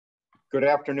Good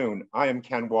afternoon. I am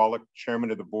Ken Wallach,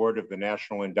 Chairman of the Board of the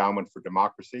National Endowment for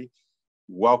Democracy.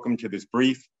 Welcome to this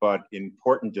brief but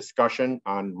important discussion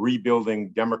on rebuilding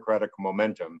democratic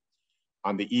momentum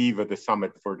on the eve of the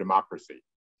Summit for Democracy.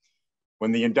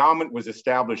 When the endowment was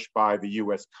established by the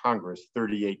US Congress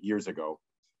 38 years ago,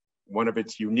 one of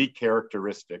its unique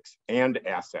characteristics and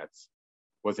assets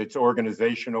was its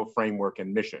organizational framework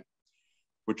and mission,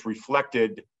 which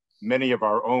reflected many of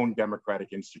our own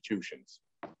democratic institutions.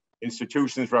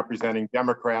 Institutions representing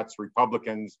Democrats,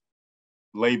 Republicans,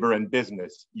 labor, and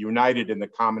business united in the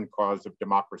common cause of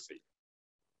democracy.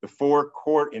 The four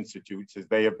core institutes, as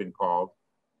they have been called,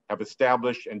 have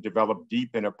established and developed deep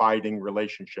and abiding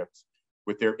relationships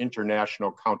with their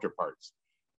international counterparts.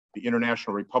 The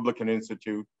International Republican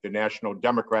Institute, the National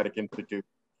Democratic Institute,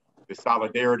 the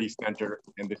Solidarity Center,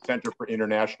 and the Center for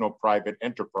International Private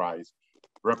Enterprise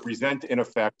represent, in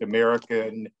effect,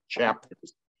 American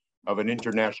chapters of an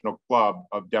international club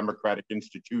of democratic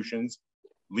institutions,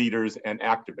 leaders, and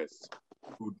activists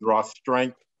who draw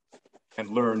strength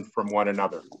and learn from one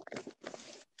another.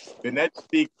 The net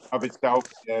speaks of itself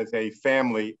as a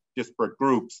family of disparate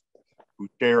groups who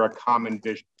share a common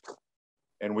vision.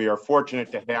 And we are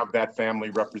fortunate to have that family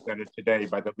represented today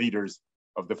by the leaders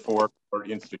of the four core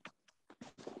institutes.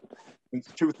 Since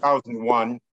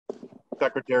 2001,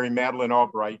 Secretary Madeleine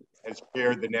Albright has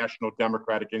chaired the National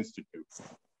Democratic Institute.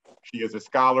 She is a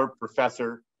scholar,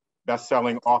 professor,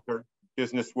 best-selling author,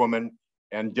 businesswoman,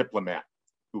 and diplomat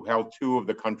who held two of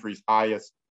the country's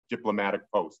highest diplomatic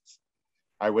posts.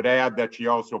 I would add that she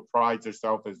also prides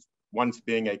herself as once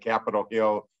being a Capitol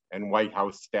Hill and White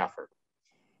House staffer.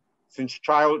 Since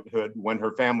childhood, when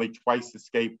her family twice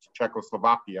escaped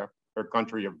Czechoslovakia, her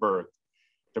country of birth,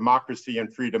 democracy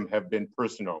and freedom have been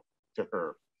personal to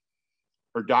her.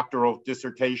 Her doctoral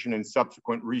dissertation and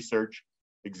subsequent research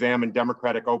examined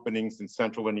democratic openings in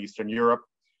Central and Eastern Europe,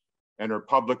 and her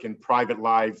public and private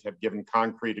lives have given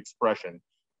concrete expression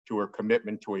to her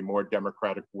commitment to a more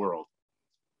democratic world.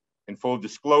 In full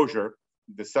disclosure,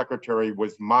 the secretary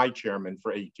was my chairman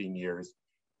for 18 years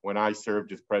when I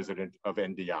served as president of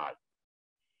NDI.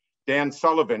 Dan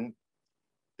Sullivan,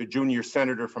 the junior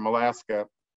senator from Alaska,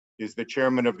 is the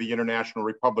chairman of the International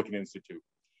Republican Institute.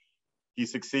 He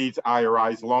succeeds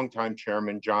IRI's longtime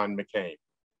chairman, John McCain.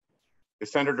 The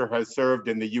senator has served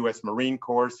in the US Marine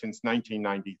Corps since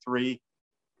 1993,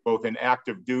 both in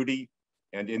active duty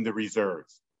and in the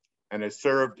reserves, and has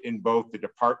served in both the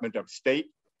Department of State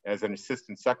as an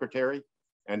assistant secretary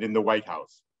and in the White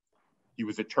House. He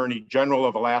was Attorney General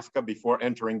of Alaska before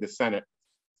entering the Senate,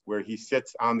 where he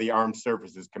sits on the Armed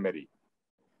Services Committee.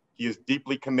 He is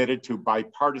deeply committed to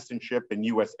bipartisanship in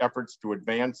US efforts to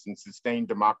advance and sustain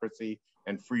democracy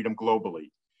and freedom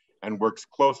globally, and works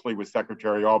closely with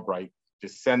Secretary Albright to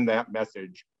send that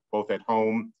message both at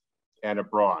home and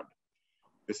abroad.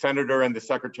 The senator and the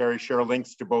secretary share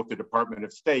links to both the Department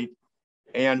of State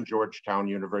and Georgetown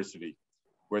University,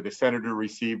 where the senator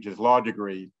received his law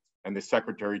degree and the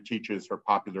secretary teaches her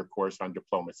popular course on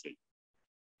diplomacy.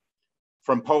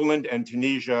 From Poland and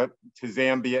Tunisia to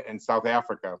Zambia and South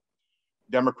Africa,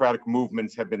 democratic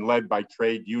movements have been led by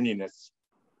trade unionists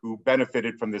who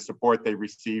benefited from the support they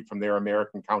received from their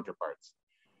American counterparts.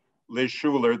 Liz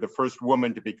Shuler, the first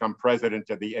woman to become president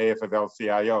of the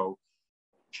afl-cio,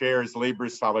 chairs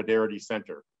Labor's Solidarity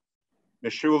Center.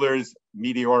 Ms. Shuler's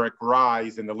meteoric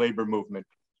rise in the labor movement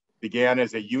began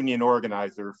as a union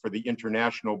organizer for the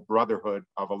International Brotherhood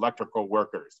of Electrical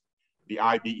Workers, the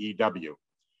IBEW.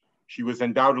 She was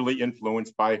undoubtedly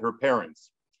influenced by her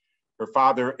parents. Her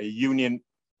father, a union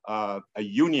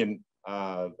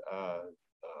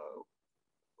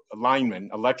lineman,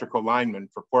 electrical lineman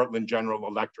for Portland General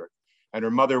Electric, and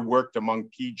her mother worked among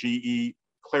PGE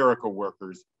clerical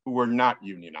workers who were not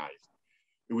unionized.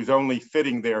 It was only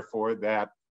fitting, therefore, that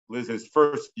Liz's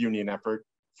first union effort,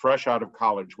 fresh out of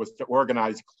college, was to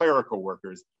organize clerical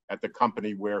workers at the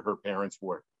company where her parents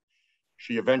worked.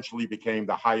 She eventually became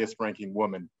the highest ranking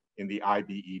woman in the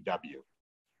IBEW.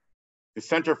 The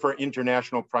Center for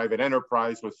International Private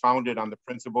Enterprise was founded on the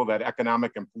principle that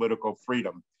economic and political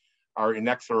freedom are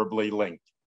inexorably linked.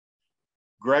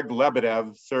 Greg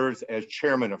Lebedev serves as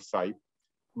chairman of CIPE,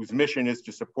 whose mission is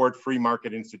to support free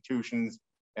market institutions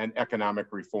and economic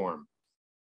reform.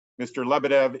 Mr.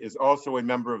 Lebedev is also a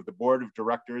member of the board of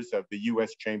directors of the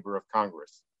US Chamber of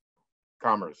Commerce.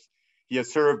 He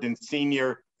has served in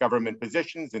senior government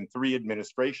positions in 3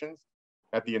 administrations,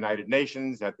 at the United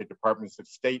Nations, at the Departments of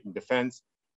State and Defense,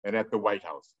 and at the White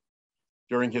House.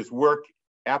 During his work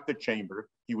at the Chamber,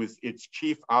 he was its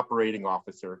chief operating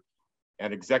officer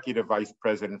and executive vice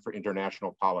president for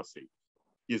international policy.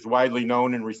 He is widely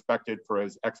known and respected for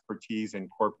his expertise in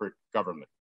corporate government.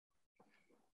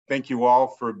 Thank you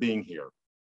all for being here.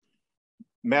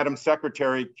 Madam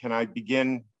Secretary, can I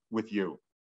begin with you?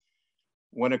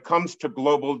 When it comes to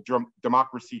global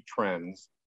democracy trends,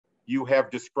 you have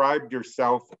described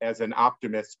yourself as an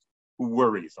optimist who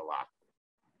worries a lot.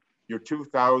 Your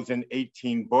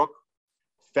 2018 book,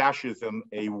 Fascism,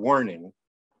 A Warning,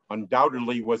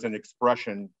 undoubtedly was an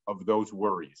expression of those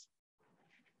worries.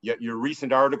 Yet your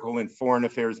recent article in Foreign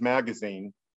Affairs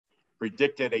magazine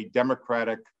predicted a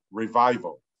democratic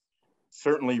revival,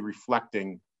 certainly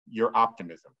reflecting your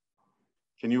optimism.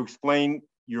 Can you explain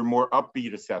your more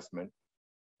upbeat assessment,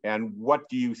 and what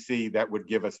do you see that would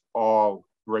give us all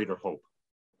greater hope?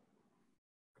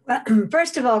 Well,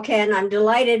 first of all, Ken, I'm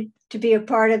delighted to be a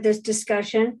part of this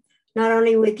discussion, not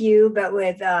only with you, but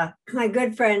with my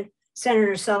good friend,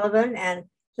 Senator Sullivan and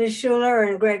Liz Schuler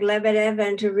and Greg Lebedev,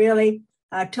 and to really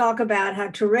talk about how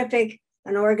terrific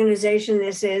an organization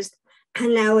this is.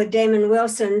 And now with Damon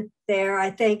Wilson there, I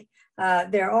think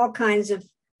there are all kinds of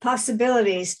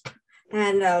possibilities,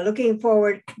 and looking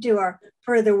forward to our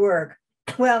further work.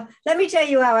 Well, let me tell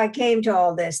you how I came to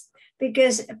all this,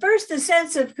 because first, the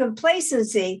sense of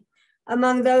complacency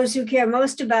among those who care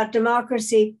most about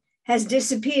democracy has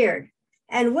disappeared.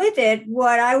 And with it,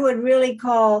 what I would really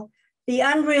call the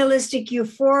unrealistic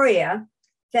euphoria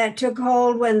that took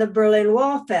hold when the Berlin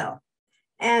Wall fell.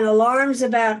 And alarms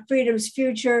about freedom's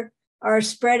future are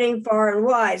spreading far and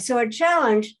wide. So a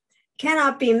challenge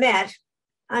cannot be met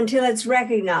until it's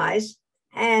recognized.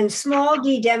 And small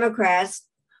d Democrats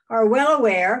are well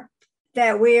aware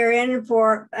that we are in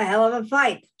for a hell of a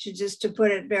fight, just to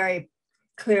put it very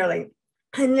clearly.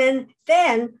 And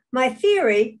then my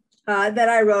theory that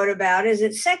I wrote about is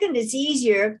that second, it's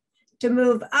easier to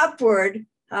move upward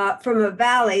from a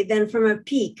valley than from a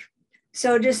peak.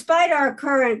 So despite our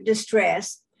current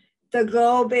distress, the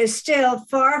globe is still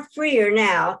far freer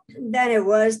now than it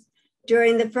was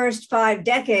during the first 5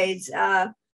 decades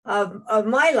of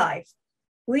my life.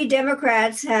 We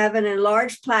Democrats have an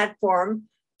enlarged platform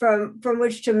from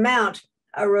which to mount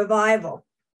a revival.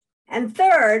 And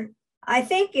third, I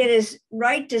think it is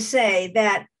right to say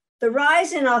that the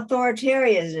rise in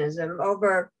authoritarianism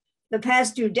over the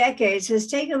past 2 decades has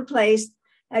taken place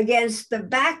against the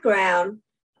background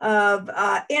of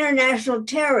international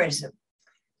terrorism.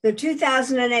 The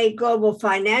 2008 global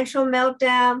financial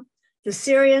meltdown, the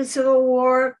Syrian civil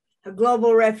war, a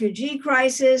global refugee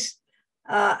crisis,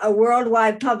 a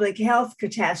worldwide public health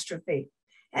catastrophe.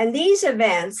 And these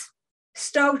events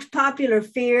stoked popular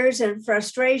fears and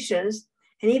frustrations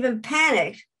and even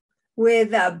panic,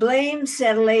 with blame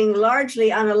settling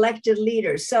largely on elected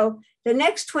leaders. So the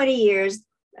next 20 years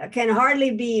can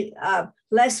hardly be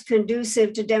less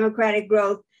conducive to democratic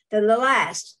growth than the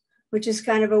last, which is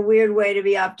kind of a weird way to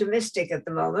be optimistic at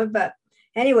the moment. But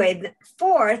anyway,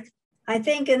 fourth, I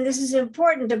think, and this is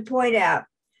important to point out,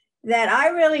 that I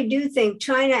really do think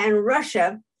China and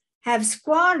Russia have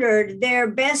squandered their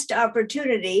best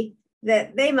opportunity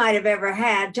that they might have ever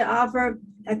had to offer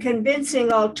a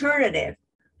convincing alternative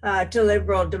to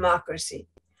liberal democracy.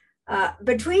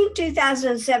 Between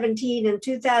 2017 and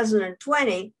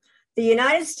 2020, the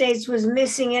United States was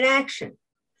missing in action,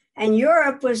 and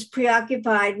Europe was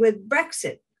preoccupied with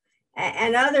Brexit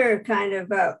and other kind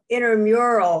of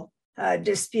intramural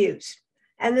disputes.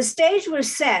 And the stage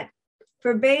was set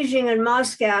for Beijing and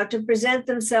Moscow to present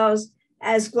themselves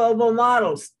as global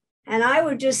models. And I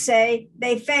would just say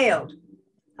they failed.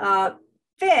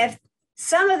 Fifth,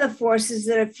 some of the forces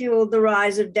that have fueled the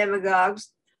rise of demagogues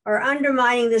are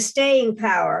undermining the staying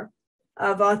power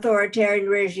of authoritarian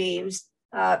regimes,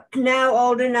 now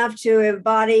old enough to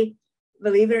embody,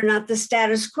 believe it or not, the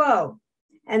status quo.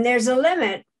 And there's a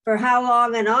limit for how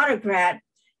long an autocrat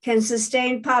can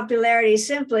sustain popularity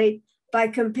simply by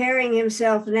comparing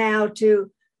himself now to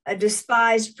a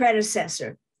despised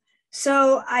predecessor.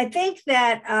 So I think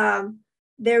that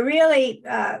they're really,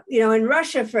 in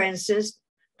Russia, for instance,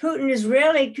 Putin is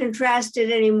rarely contrasted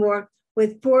anymore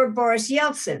with poor Boris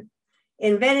Yeltsin.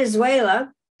 In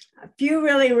Venezuela, few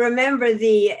really remember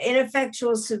the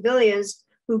ineffectual civilians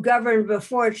who governed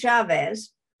before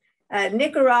Chavez.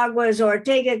 Nicaragua's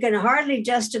Ortega can hardly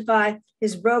justify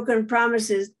his broken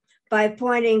promises by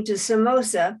pointing to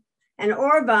Somoza, and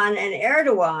Orban and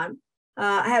Erdogan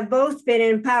have both been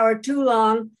in power too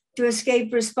long to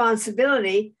escape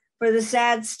responsibility for the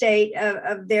sad state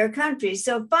of their country.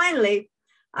 So finally,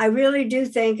 I really do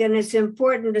think, and it's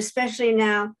important, especially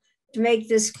now, to make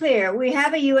this clear, we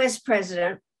have a US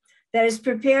president that is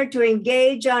prepared to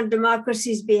engage on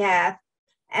democracy's behalf,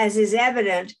 as is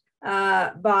evident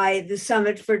by the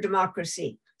Summit for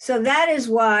Democracy. So that is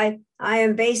why I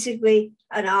am basically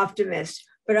an optimist,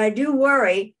 but I do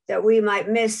worry that we might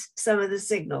miss some of the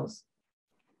signals.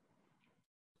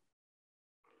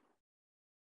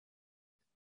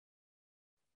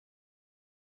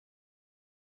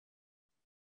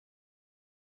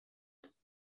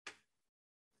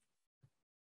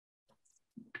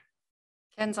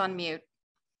 Ken's on mute.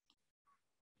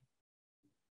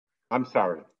 I'm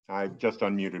sorry, I just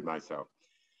unmuted myself.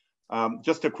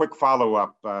 Just a quick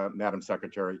follow-up, Madam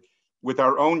Secretary. With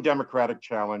our own democratic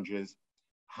challenges,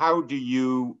 how do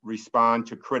you respond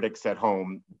to critics at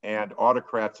home and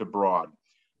autocrats abroad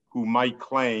who might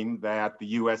claim that the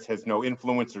US has no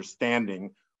influence or standing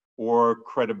or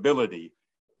credibility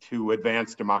to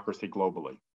advance democracy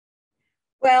globally?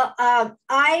 Well,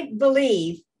 I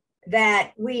believe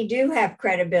that we do have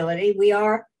credibility. We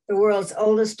are the world's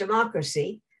oldest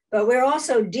democracy, but we're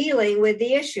also dealing with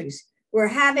the issues. We're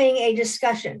having a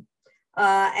discussion.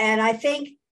 And I think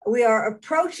we are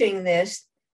approaching this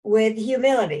with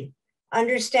humility,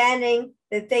 understanding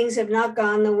that things have not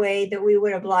gone the way that we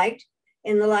would have liked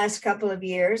in the last couple of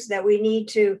years, that we need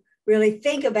to really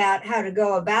think about how to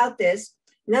go about this.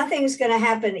 Nothing's going to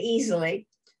happen easily.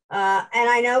 And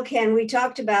I know, Ken, we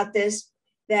talked about this,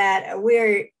 that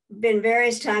we've been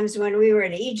various times when we were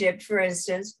in Egypt, for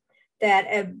instance, that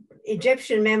an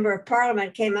Egyptian member of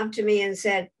parliament came up to me and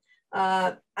said,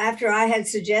 after I had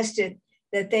suggested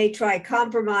that they try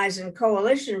compromise and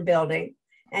coalition building,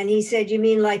 and he said, "You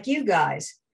mean like you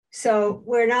guys?" So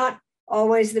we're not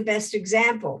always the best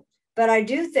example. But I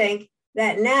do think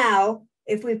that now,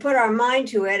 if we put our mind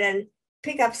to it and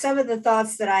pick up some of the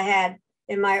thoughts that I had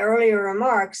in my earlier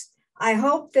remarks, I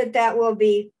hope that that will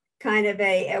be kind of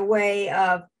a way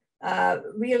of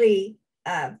really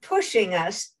pushing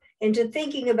us into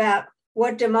thinking about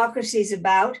what democracy is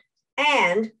about,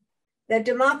 and that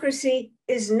democracy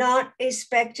is not a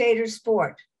spectator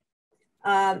sport.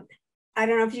 I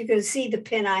don't know if you can see the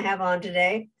pin I have on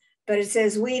today, but it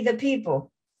says, "We the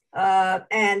people."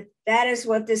 And that is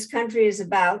what this country is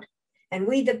about. And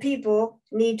we the people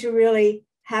need to really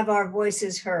have our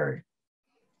voices heard.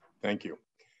 Thank you.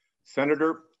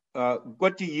 Senator,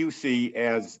 what do you see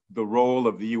as the role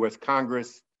of the US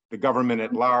Congress, the government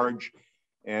at large,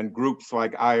 and groups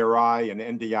like IRI and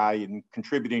NDI in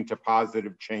contributing to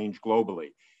positive change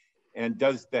globally? And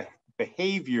does the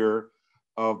behavior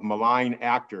of malign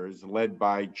actors led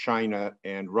by China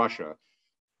and Russia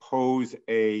pose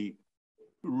a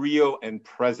real and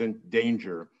present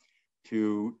danger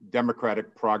to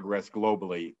democratic progress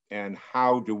globally? And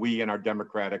how do we and our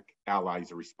democratic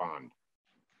allies respond?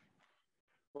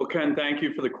 Well, Ken, thank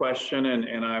you for the question.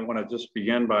 And I want to just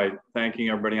begin by thanking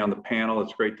everybody on the panel.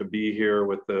 It's great to be here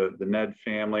with the Ned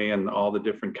family and all the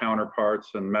different counterparts,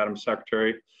 and Madam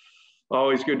Secretary.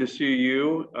 Always good to see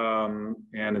you.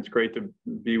 And it's great to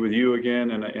be with you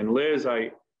again. And Liz,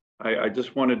 I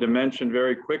just wanted to mention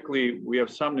very quickly, we have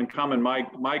something in common.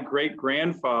 My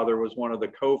great-grandfather was one of the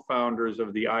co-founders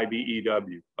of the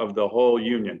IBEW, of the whole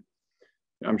union.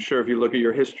 I'm sure if you look at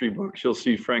your history books, you'll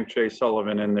see Frank J.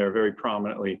 Sullivan in there very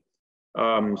prominently.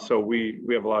 So we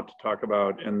have a lot to talk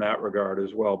about in that regard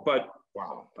as well. But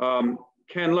wow.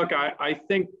 Ken, look, I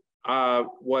think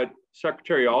what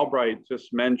Secretary Albright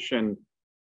just mentioned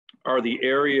are the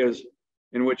areas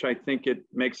in which I think it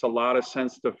makes a lot of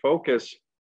sense to focus.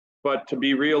 But to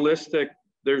be realistic,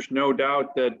 there's no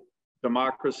doubt that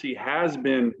democracy has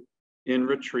been in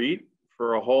retreat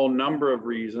for a whole number of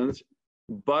reasons.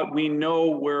 But we know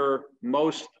where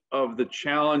most of the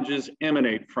challenges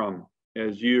emanate from,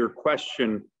 as your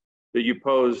question that you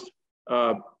posed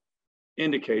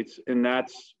indicates, and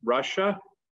that's Russia,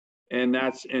 and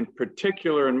that's in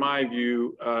particular, in my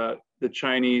view, the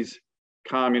Chinese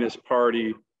Communist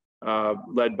Party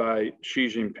led by Xi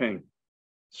Jinping.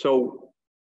 So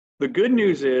the good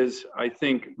news is, I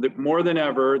think that more than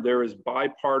ever, there is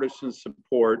bipartisan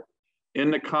support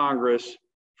in the Congress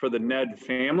for the Ned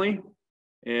family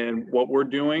and what we're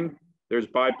doing. There's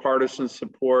bipartisan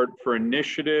support for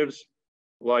initiatives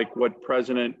like what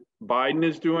President Biden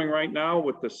is doing right now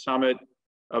with the Summit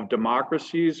of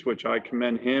Democracies, which I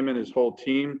commend him and his whole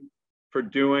team for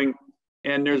doing.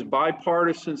 And there's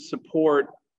bipartisan support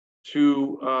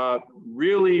to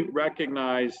really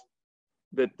recognize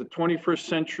that the 21st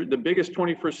century, the biggest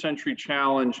 21st century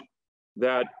challenge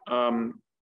that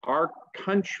our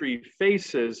country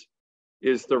faces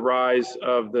is the rise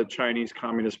of the Chinese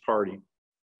Communist Party.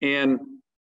 And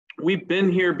we've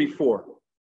been here before.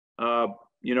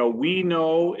 You know, we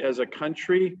know as a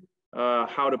country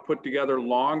how to put together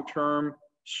long-term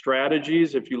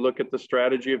strategies. If you look at the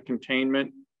strategy of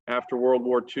containment after World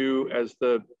War II as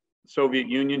the Soviet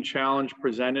Union challenge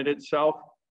presented itself,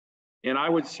 And I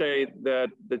would say that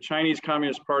the Chinese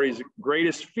Communist Party's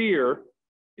greatest fear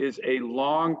is a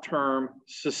long-term,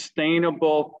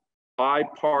 sustainable,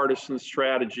 bipartisan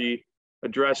strategy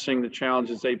addressing the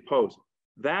challenges they pose.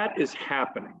 That is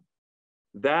happening.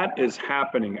 That is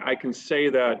happening. I can say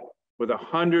that with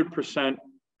 100%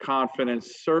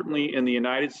 confidence, certainly in the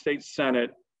United States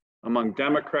Senate, among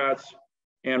Democrats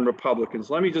and Republicans.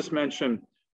 Let me just mention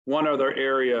one other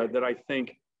area that I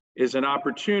think is an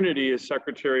opportunity, as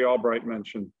Secretary Albright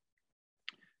mentioned.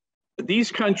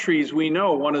 These countries, we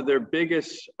know one of their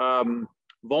biggest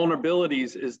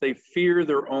vulnerabilities is they fear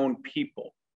their own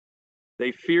people.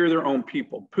 They fear their own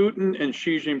people. Putin and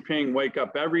Xi Jinping wake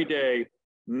up every day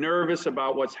nervous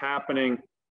about what's happening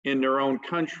in their own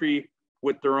country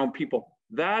with their own people.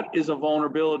 That is a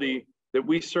vulnerability that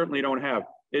we certainly don't have.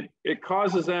 It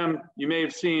causes them, you may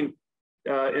have seen,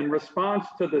 in response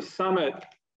to the summit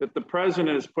that the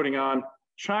president is putting on,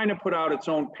 China put out its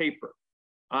own paper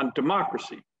on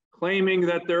democracy, claiming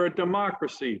that they're a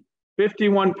democracy.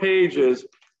 51 pages,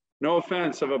 no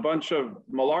offense, of a bunch of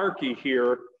malarkey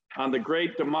here on the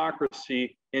great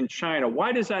democracy in China.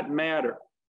 Why does that matter?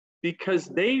 Because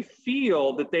they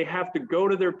feel that they have to go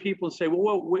to their people and say,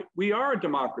 well, we are a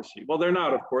democracy. Well, they're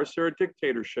not, of course, they're a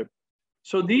dictatorship.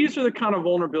 So these are the kind of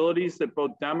vulnerabilities that both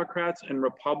Democrats and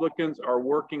Republicans are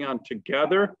working on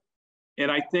together. And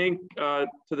I think to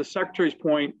the Secretary's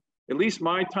point, at least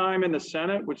my time in the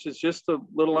Senate, which is just a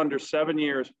little under 7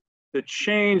 years, the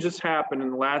change has happened in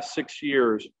the last 6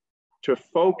 years to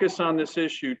focus on this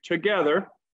issue together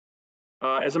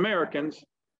as Americans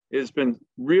has been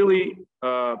really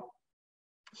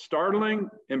startling,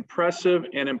 impressive,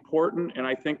 and important. And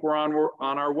I think we're on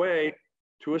our way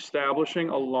to establishing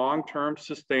a long-term,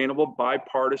 sustainable,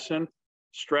 bipartisan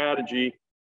strategy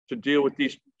to deal with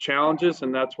these challenges,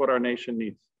 and that's what our nation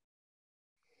needs.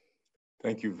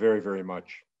 Thank you very, very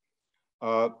much.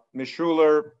 Ms.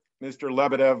 Schuler, Mr.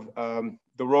 Lebedev,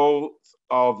 the roles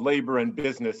of labor and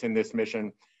business in this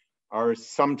mission are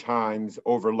sometimes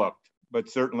overlooked, but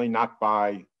certainly not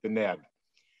by the NED.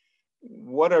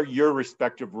 What are your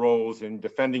respective roles in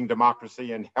defending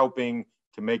democracy and helping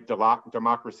to make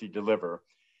democracy deliver?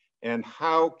 And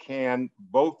how can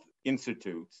both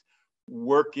institutes,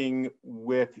 working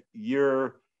with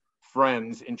your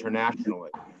friends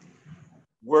internationally,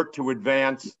 work to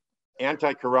advance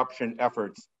anti-corruption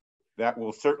efforts that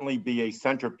will certainly be a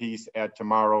centerpiece at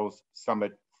tomorrow's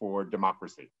Summit for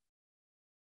Democracy?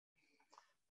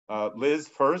 Liz,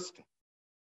 first.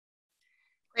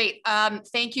 Great.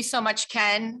 Thank you so much,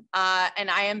 Ken. And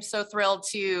I am so thrilled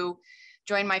to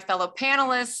join my fellow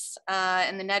panelists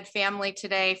and the NED family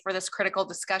today for this critical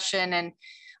discussion. And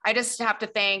I just have to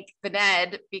thank the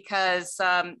NED because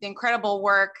the incredible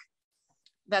work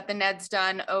that the NED's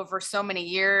done over so many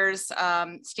years,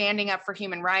 standing up for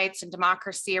human rights and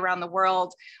democracy around the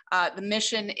world. The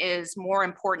mission is more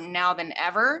important now than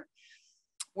ever.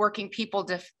 Working people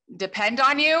depend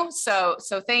on you, so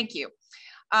thank you.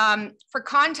 For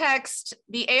context,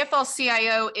 the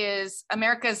afl-cio is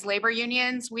America's labor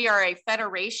unions. We are a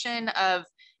federation of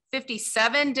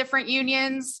 57 different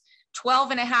unions,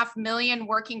 12.5 million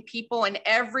working people in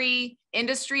every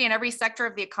industry and every sector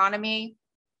of the economy,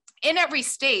 in every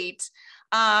state,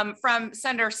 from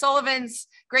Senator Sullivan's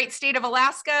great state of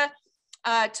Alaska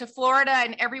to Florida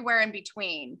and everywhere in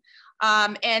between.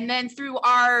 And then through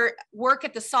our work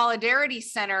at the Solidarity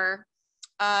Center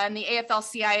and the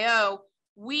afl-cio,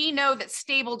 we know that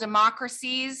stable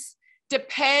democracies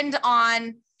depend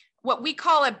on what we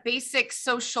call a basic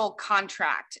social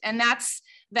contract. And that's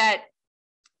that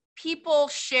people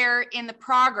share in the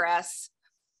progress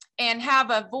and have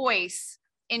a voice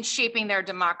in shaping their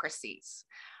democracies.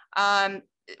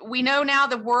 We know now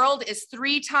the world is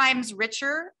 3 times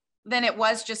richer than it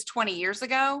was just 20 years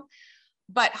ago,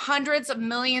 but hundreds of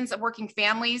millions of working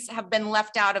families have been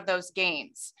left out of those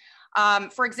gains.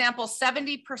 For example,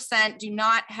 70% do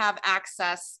not have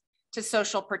access to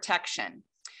social protection.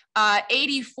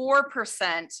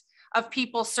 84% of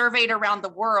people surveyed around the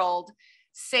world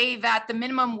say that the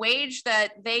minimum wage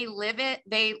that they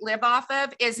live off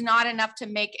of is not enough to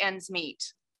make ends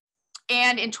meet.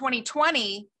 And in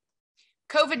 2020,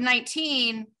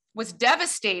 COVID-19 was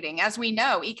devastating, as we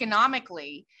know,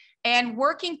 economically, and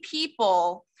working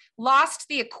people lost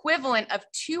the equivalent of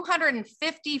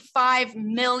 255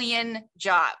 million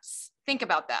jobs. Think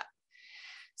about that.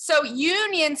 So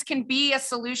unions can be a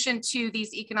solution to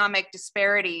these economic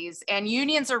disparities, and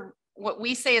unions are what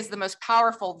we say is the most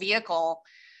powerful vehicle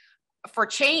for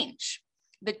change,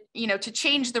 to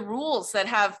change the rules that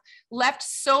have left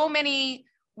so many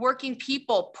working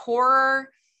people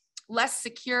poorer, less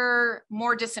secure,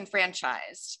 more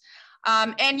disenfranchised.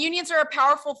 And unions are a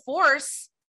powerful force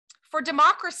for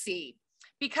democracy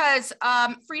because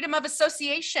freedom of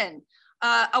association,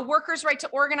 a worker's right to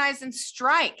organize and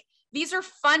strike, these are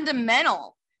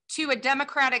fundamental to a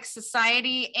democratic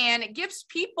society, and it gives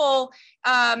people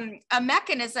a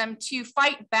mechanism to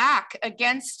fight back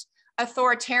against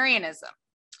authoritarianism.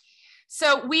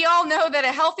 So we all know that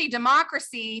a healthy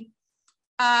democracy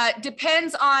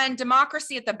depends on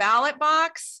democracy at the ballot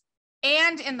box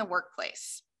and in the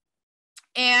workplace.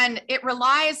 And it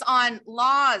relies on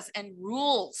laws and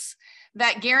rules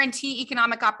that guarantee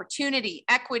economic opportunity,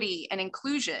 equity, and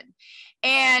inclusion.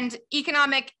 And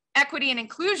economic equity and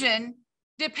inclusion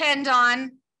depend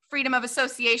on freedom of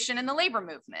association and the labor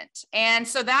movement. And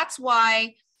so that's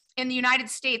why in the United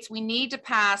States, we need to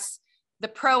pass the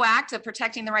PRO Act, the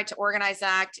Protecting the Right to Organize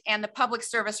Act, and the Public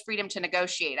Service Freedom to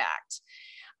Negotiate Act.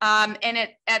 And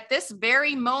at this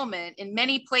very moment, in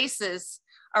many places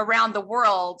around the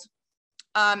world,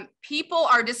 people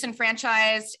are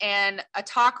disenfranchised and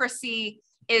autocracy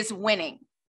is winning.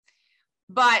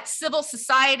 But civil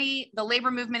society, the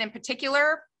labor movement in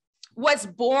particular, was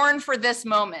born for this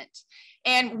moment.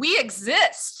 And we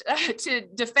exist to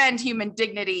defend human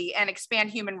dignity and expand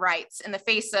human rights in the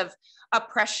face of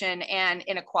oppression and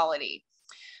inequality.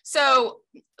 So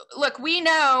look, we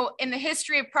know in the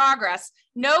history of progress,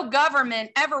 no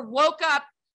government ever woke up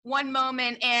one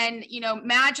moment and,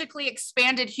 magically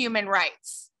expanded human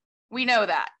rights. We know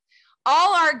that.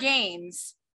 All our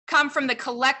gains come from the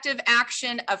collective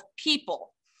action of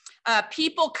people,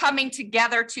 people coming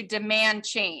together to demand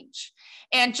change.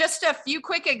 And just a few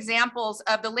quick examples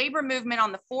of the labor movement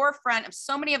on the forefront of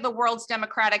so many of the world's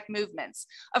democratic movements.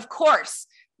 Of course,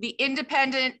 the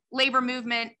independent labor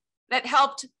movement that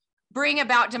helped bring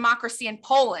about democracy in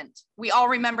Poland. We all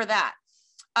remember that.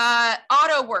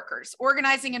 Auto workers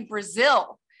organizing in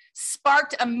Brazil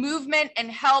sparked a movement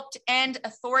and helped end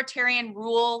authoritarian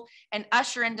rule and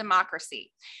usher in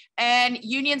democracy. And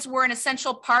unions were an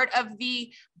essential part of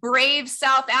the brave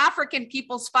South African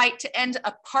people's fight to end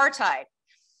apartheid.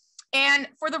 And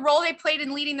for the role they played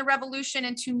in leading the revolution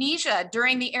in Tunisia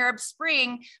during the Arab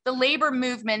Spring, the labor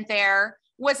movement there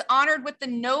was honored with the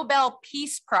Nobel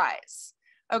Peace Prize.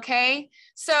 Okay,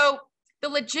 so the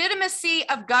legitimacy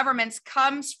of governments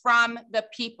comes from the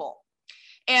people.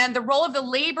 And the role of the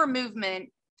labor movement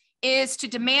is to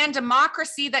demand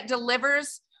democracy that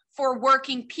delivers for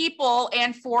working people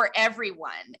and for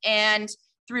everyone. And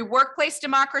through workplace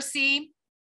democracy,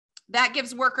 that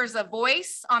gives workers a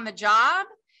voice on the job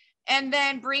and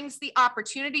then brings the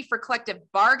opportunity for collective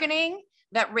bargaining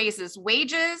that raises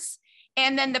wages.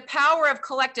 And then the power of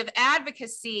collective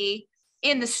advocacy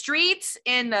in the streets,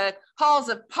 in the halls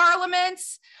of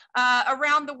parliaments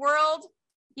around the world.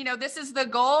 This is the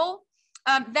goal.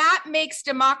 That makes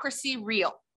democracy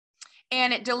real,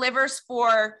 and it delivers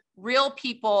for real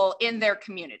people in their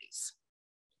communities.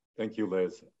 Thank you,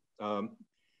 Liz.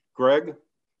 Greg?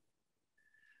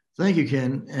 Thank you,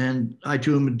 Ken. And I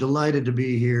too am delighted to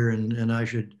be here. And I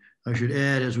should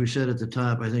add, as we said at the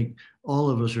top, I think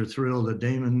all of us are thrilled that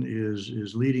Damon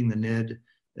is leading the NED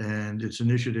and its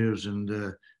initiatives.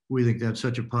 And we think that's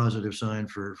such a positive sign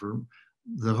for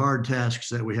the hard tasks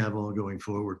that we have all going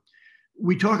forward.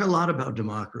 We talk a lot about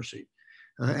democracy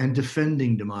and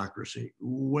defending democracy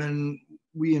when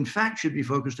we in fact should be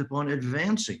focused upon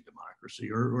advancing democracy,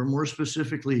 or more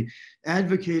specifically,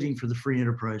 advocating for the free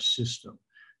enterprise system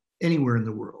anywhere in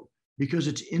the world, because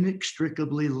it's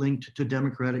inextricably linked to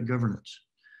democratic governance.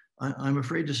 I'm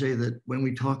afraid to say that when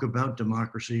we talk about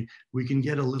democracy, we can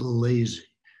get a little lazy.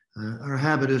 Our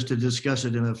habit is to discuss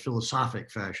it in a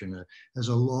philosophic fashion, as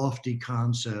a lofty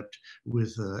concept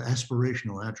with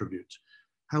aspirational attributes.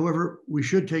 However, we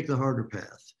should take the harder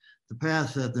path, the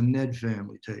path that the NED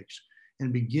family takes,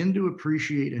 and begin to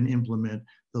appreciate and implement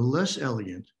the less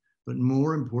elegant, but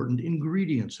more important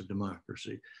ingredients of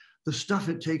democracy, the stuff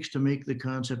it takes to make the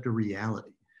concept a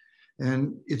reality.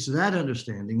 And it's that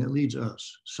understanding that leads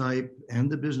us, CIPE, and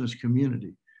the business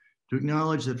community to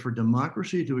acknowledge that for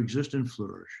democracy to exist and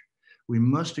flourish, we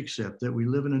must accept that we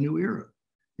live in a new era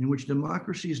in which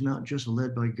democracy is not just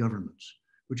led by governments,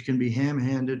 which can be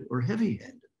ham-handed or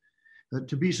heavy-handed.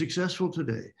 To be successful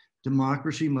today,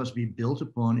 democracy must be built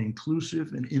upon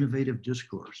inclusive and innovative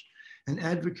discourse and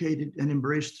advocated and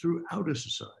embraced throughout a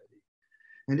society.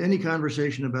 And any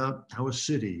conversation about how a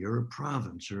city or a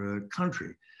province or a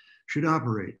country should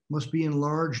operate must be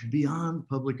enlarged beyond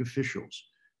public officials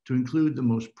to include the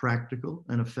most practical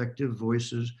and effective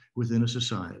voices within a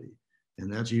society. And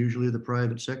that's usually the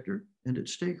private sector and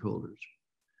its stakeholders.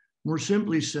 More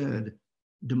simply said,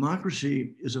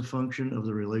 democracy is a function of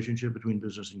the relationship between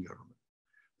business and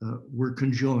government. We're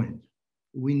conjoined.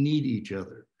 We need each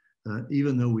other,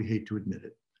 even though we hate to admit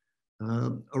it.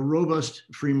 A robust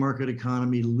free market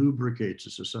economy lubricates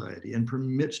a society and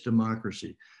permits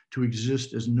democracy to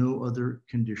exist as no other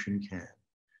condition can.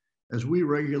 As we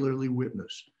regularly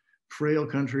witness, frail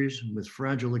countries with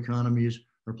fragile economies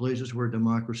are places where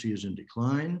democracy is in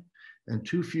decline, and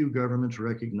too few governments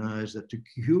recognize that to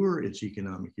cure its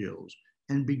economic ills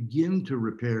and begin to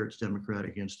repair its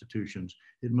democratic institutions,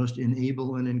 it must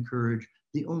enable and encourage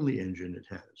the only engine it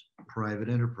has, private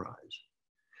enterprise.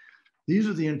 These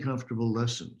are the uncomfortable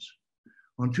lessons.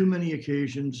 On too many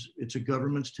occasions, it's a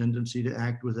government's tendency to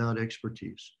act without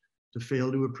expertise, to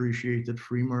fail to appreciate that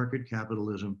free market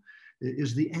capitalism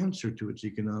is the answer to its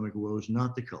economic woes,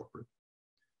 not the culprit.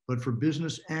 But for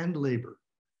business and labor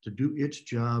to do its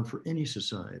job for any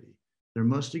society, there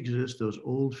must exist those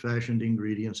old-fashioned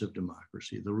ingredients of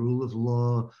democracy: the rule of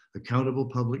law, accountable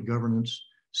public governance,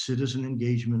 citizen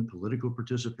engagement, political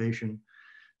participation,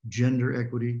 gender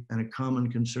equity, and a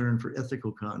common concern for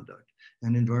ethical conduct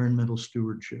and environmental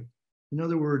stewardship. In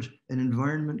other words, an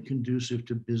environment conducive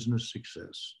to business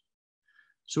success.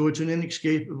 So it's an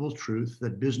inescapable truth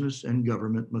that business and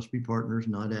government must be partners,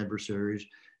 not adversaries,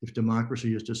 if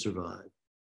democracy is to survive.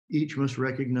 Each must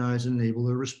recognize and enable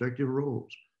their respective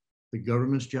roles. The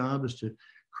government's job is to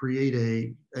create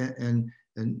an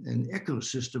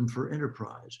ecosystem for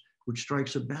enterprise, which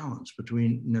strikes a balance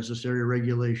between necessary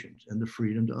regulations and the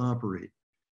freedom to operate,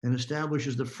 and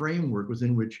establishes the framework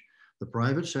within which the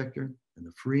private sector and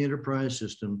the free enterprise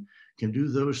system can do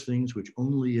those things which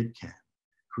only it can: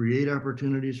 create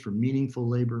opportunities for meaningful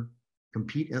labor,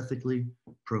 compete ethically,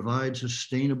 provide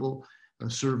sustainable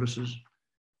services,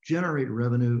 generate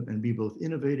revenue, and be both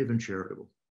innovative and charitable.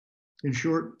 In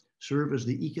short, serve as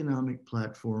the economic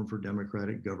platform for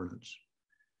democratic governance.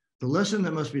 The lesson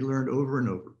that must be learned over and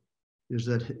over is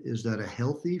that a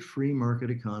healthy free market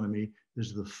economy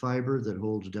is the fiber that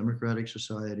holds democratic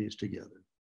societies together.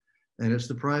 And it's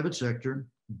the private sector,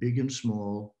 big and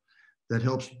small, that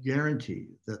helps guarantee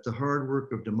that the hard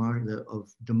work of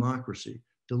democracy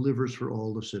delivers for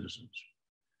all the citizens.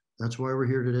 That's why we're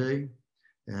here today.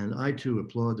 And I too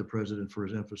applaud the president for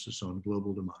his emphasis on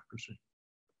global democracy.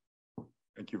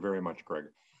 Thank you very much, Greg.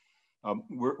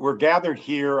 We're gathered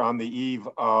here on the eve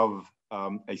of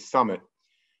a summit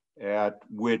at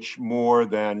which more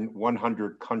than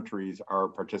 100 countries are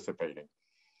participating.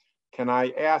 Can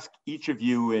I ask each of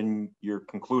you in your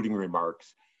concluding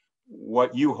remarks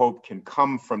what you hope can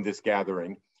come from this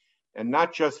gathering, and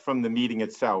not just from the meeting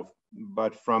itself,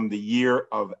 but from the year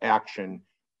of action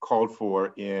called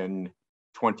for in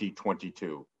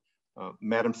 2022?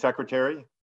 Madam Secretary?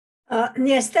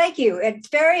 Yes, thank you. It's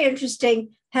very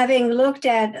interesting having looked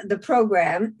at the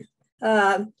program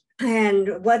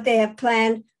and what they have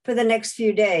planned for the next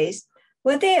few days.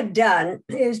 What they have done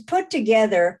is put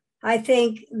together, I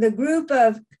think, the group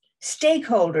of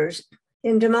stakeholders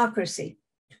in democracy.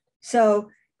 So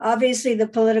obviously the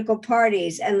political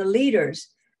parties and the leaders,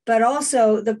 but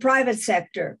also the private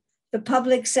sector, the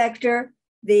public sector,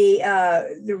 the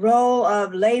role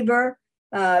of labor,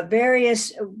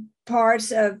 various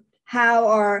parts of how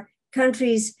our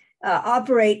countries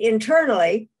operate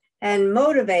internally and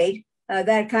motivate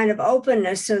that kind of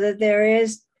openness so that there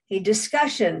is a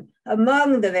discussion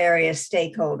among the various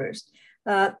stakeholders.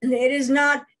 It is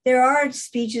not, there are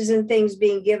speeches and things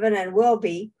being given and will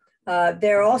be.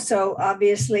 There also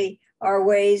obviously are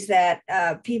ways that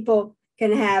people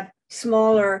can have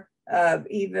smaller,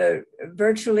 either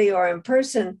virtually or in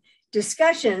person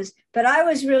discussions. But I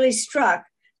was really struck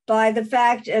by the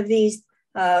fact of these,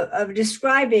 of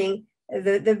describing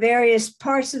the various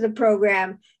parts of the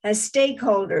program as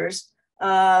stakeholders,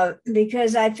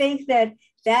 because I think that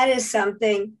that is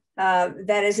something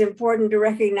that is important to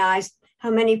recognize,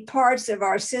 how many parts of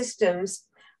our systems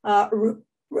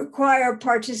require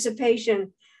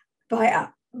participation by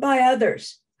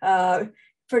others.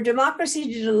 For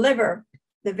democracy to deliver,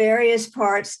 the various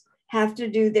parts have to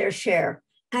do their share.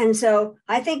 And so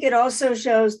I think it also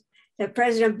shows that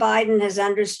President Biden has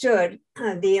understood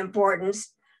the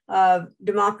importance of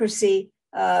democracy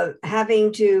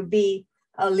having to be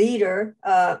a leader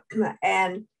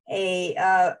and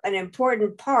an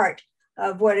important part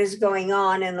of what is going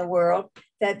on in the world,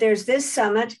 that there's this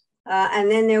summit and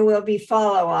then there will be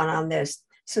follow-on this.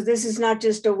 So this is not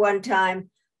just a one-time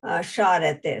shot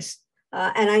at this.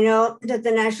 And I know that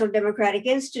the National Democratic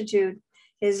Institute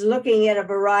is looking at a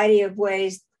variety of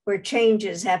ways where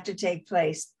changes have to take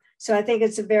place. So I think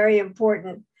it's a very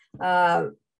important, I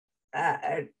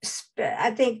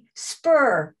think,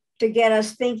 spur to get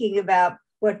us thinking about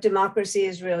what democracy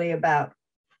is really about.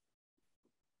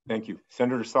 Thank you.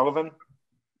 Senator Sullivan?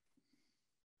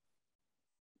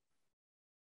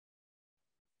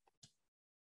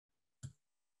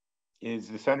 Is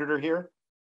the senator here?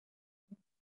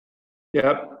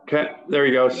 Yep. There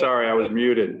you go. Sorry, I was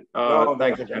muted. No,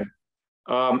 thanks, okay. Ken.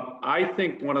 I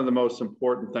think one of the most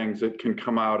important things that can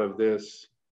come out of this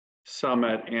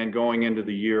summit and going into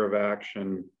the year of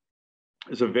action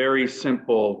is a very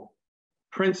simple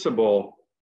principle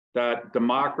that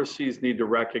democracies need to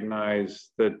recognize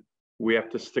that we have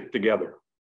to stick together.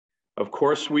 Of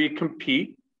course, we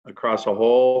compete across a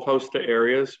whole host of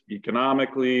areas,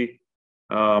 economically,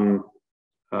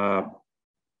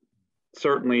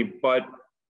 certainly, but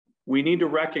we need to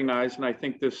recognize, and I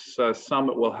think this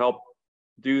summit will help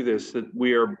do this, that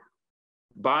we are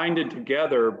binded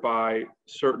together by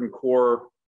certain core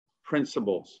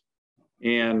principles.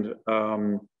 And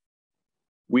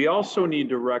we also need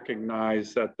to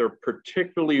recognize that they're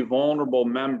particularly vulnerable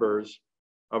members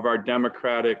of our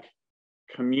democratic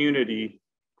community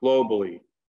globally.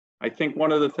 I think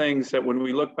one of the things that when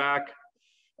we look back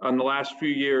on the last few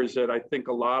years that I think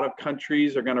a lot of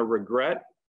countries are going to regret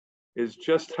is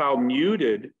just how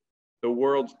muted the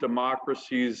world's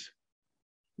democracies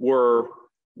were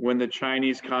when the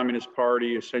Chinese Communist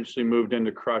Party essentially moved in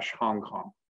to crush Hong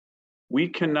Kong. We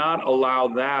cannot allow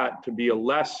that to be a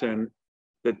lesson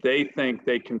that they think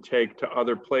they can take to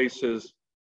other places,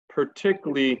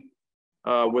 particularly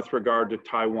with regard to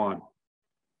Taiwan.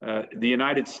 The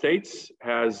United States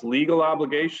has legal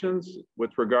obligations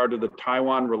with regard to the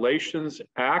Taiwan Relations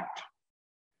Act.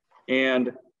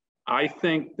 And I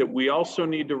think that we also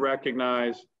need to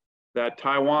recognize that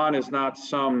Taiwan is not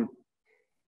some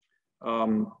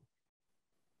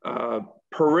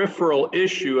peripheral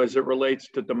issue as it relates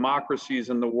to democracies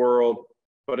in the world,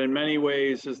 but in many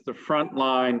ways is the front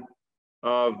line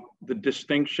of the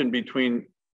distinction between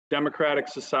democratic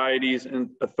societies and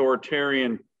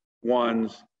authoritarian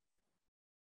ones.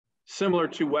 Similar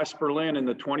to West Berlin in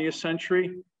the 20th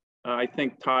century, I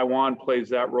think Taiwan plays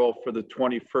that role for the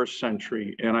 21st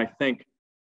century. And I think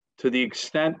to the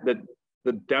extent that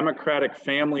the democratic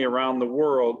family around the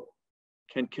world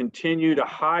can continue to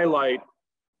highlight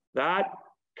that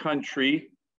country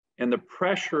and the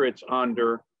pressure it's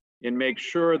under and make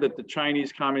sure that the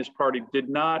Chinese Communist Party did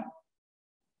not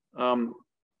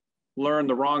learn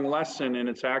the wrong lesson in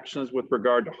its actions with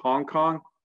regard to Hong Kong,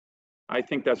 I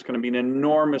think that's going to be an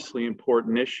enormously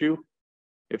important issue.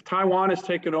 If Taiwan is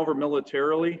taken over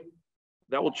militarily,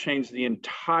 that will change the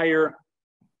entire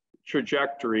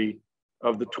trajectory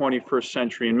of the 21st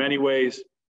century. In many ways,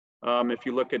 if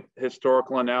you look at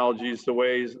historical analogies, the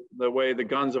way the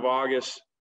guns of August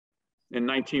in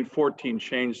 1914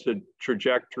 changed the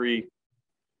trajectory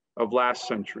of last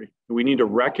century. We need to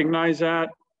recognize that,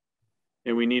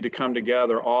 and we need to come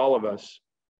together, all of us,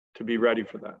 to be ready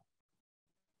for that.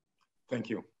 Thank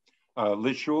you.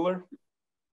 Liz Schuler?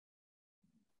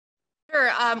 Sure.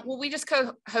 Well, we just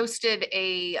hosted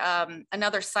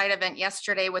another site event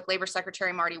yesterday with Labor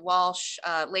Secretary Marty Walsh,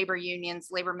 labor unions,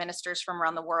 labor ministers from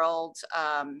around the world,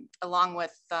 along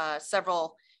with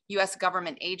several US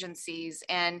government agencies.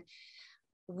 And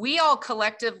we all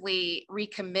collectively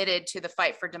recommitted to the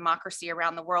fight for democracy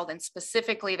around the world, and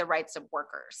specifically the rights of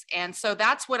workers. And so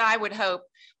that's what I would hope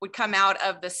would come out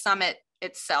of the summit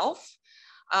itself,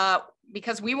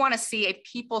 because we want to see a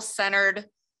people-centered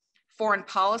foreign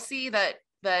policy that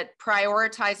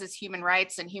prioritizes human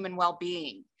rights and human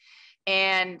well-being,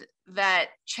 and that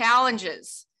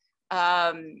challenges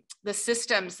the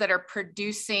systems that are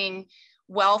producing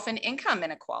wealth and income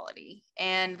inequality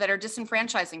and that are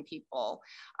disenfranchising people.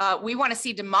 We want to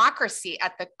see democracy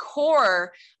at the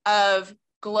core of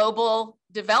global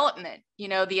development, you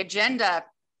know, the agenda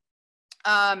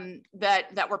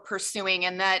that we're pursuing,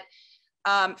 and that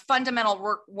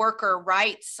fundamental worker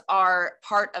rights are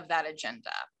part of that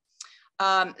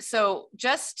agenda. So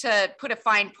just to put a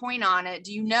fine point on it,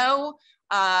 do you know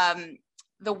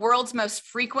the world's most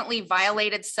frequently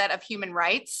violated set of human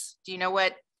rights? Do you know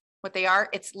what they are?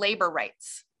 It's labor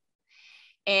rights.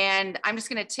 And I'm just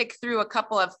going to tick through a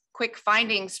couple of quick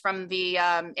findings from the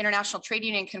International Trade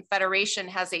Union Confederation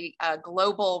has a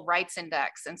global rights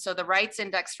index. And so the rights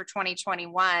index for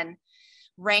 2021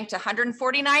 ranked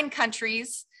 149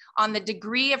 countries on the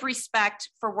degree of respect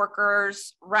for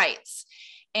workers' rights.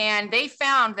 And they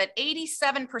found that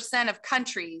 87% of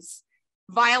countries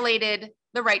violated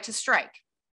the right to strike.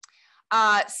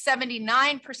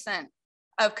 79%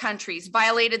 of countries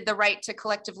violated the right to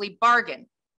collectively bargain.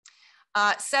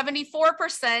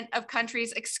 74% of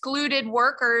countries excluded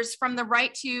workers from the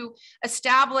right to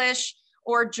establish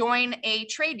or join a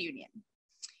trade union.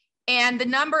 And the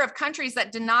number of countries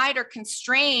that denied or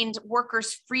constrained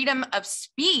workers' freedom of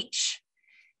speech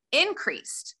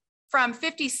increased from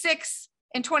 56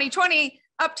 in 2020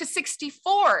 up to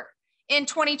 64 in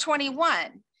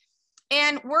 2021.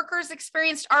 And workers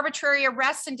experienced arbitrary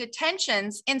arrests and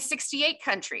detentions in 68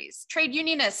 countries. Trade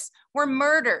unionists were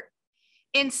murdered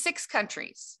in 6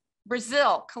 countries: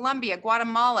 Brazil, Colombia,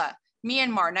 Guatemala,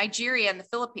 Myanmar, Nigeria, and the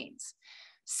Philippines.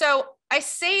 So I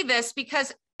say this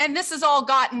because, and this has all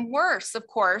gotten worse, of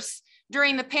course,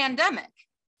 during the pandemic.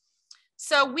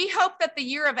 So we hope that the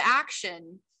year of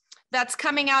action that's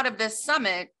coming out of this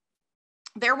summit,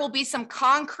 there will be some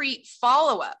concrete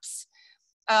follow-ups,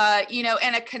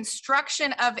 and a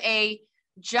construction of a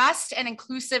just and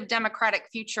inclusive democratic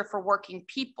future for working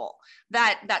people,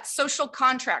 that social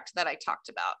contract that I talked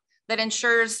about that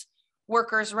ensures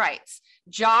workers' rights,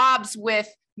 jobs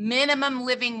with minimum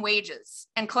living wages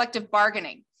and collective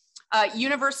bargaining,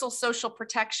 universal social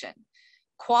protection,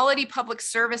 quality public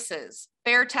services,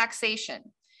 fair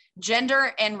taxation,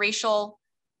 gender and racial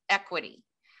equity,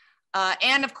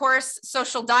 and of course,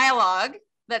 social dialogue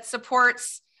that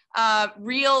supports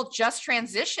real just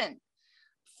transition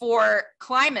for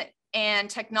climate and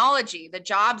technology, the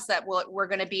jobs that we're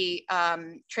going to be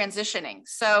transitioning.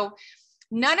 So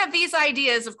none of these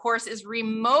ideas, of course, is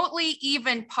remotely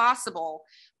even possible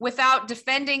without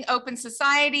defending open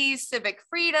societies, civic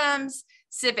freedoms,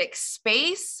 civic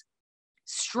space,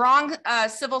 strong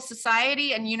civil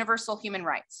society, and universal human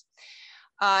rights.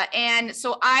 And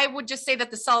so I would just say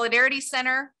that the Solidarity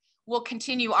Center will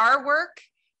continue our work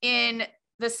in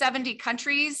the 70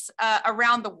 countries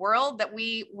around the world that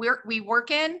we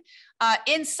work in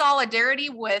solidarity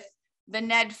with the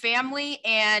NED family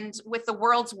and with the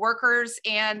world's workers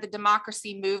and the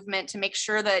democracy movement to make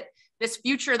sure that this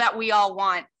future that we all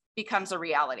want becomes a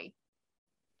reality.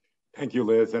 Thank you,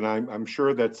 Liz. And I'm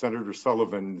sure that Senator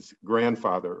Sullivan's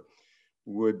grandfather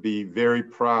would be very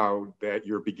proud that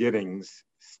your beginnings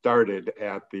started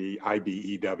at the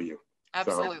IBEW.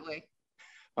 Absolutely.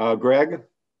 So, Greg?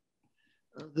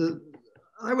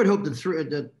 I would hope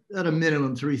that at a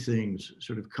minimum 3 things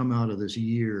sort of come out of this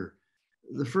year.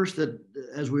 The first, that,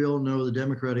 as we all know, the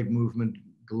democratic movement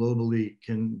globally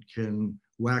can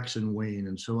wax and wane.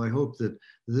 And so I hope that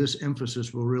this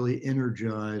emphasis will really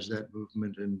energize that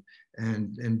movement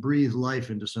and breathe life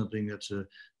into something that's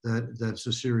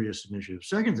a serious initiative.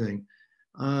 Second thing,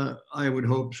 I would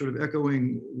hope, sort of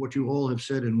echoing what you all have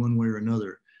said in one way or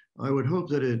another, I would hope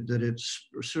that it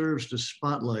serves to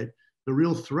spotlight the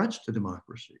real threats to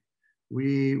democracy.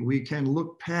 We can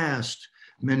look past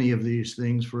many of these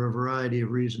things for a variety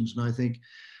of reasons, and I think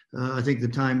the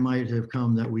time might have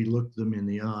come that we look them in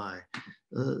the eye.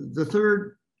 The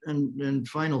third and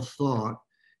final thought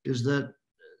is that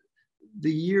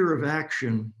the year of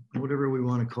action, whatever we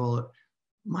want to call it,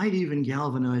 might even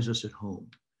galvanize us at home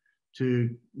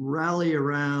to rally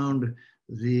around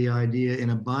the idea in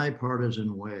a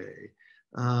bipartisan way,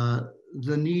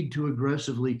 the need to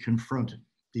aggressively confront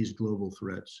these global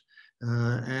threats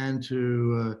and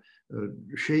to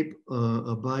shape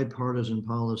a bipartisan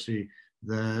policy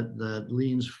that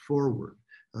leans forward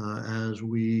as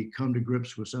we come to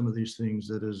grips with some of these things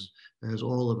that, as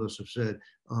all of us have said,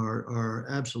 are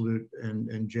absolute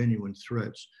and genuine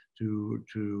threats to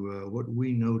what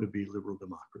we know to be liberal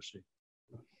democracy.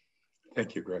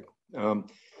 Thank you, Greg.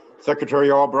 Secretary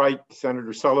Albright,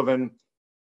 Senator Sullivan,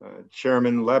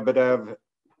 Chairman Lebedev,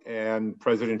 and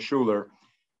President Schuler,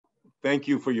 thank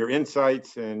you for your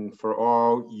insights and for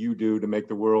all you do to make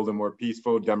the world a more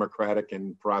peaceful, democratic,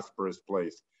 and prosperous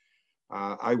place.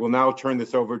 I will now turn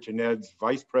this over to NED's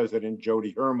Vice President,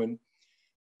 Jody Herman,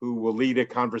 who will lead a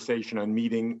conversation on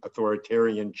meeting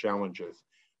authoritarian challenges.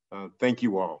 Thank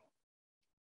you all.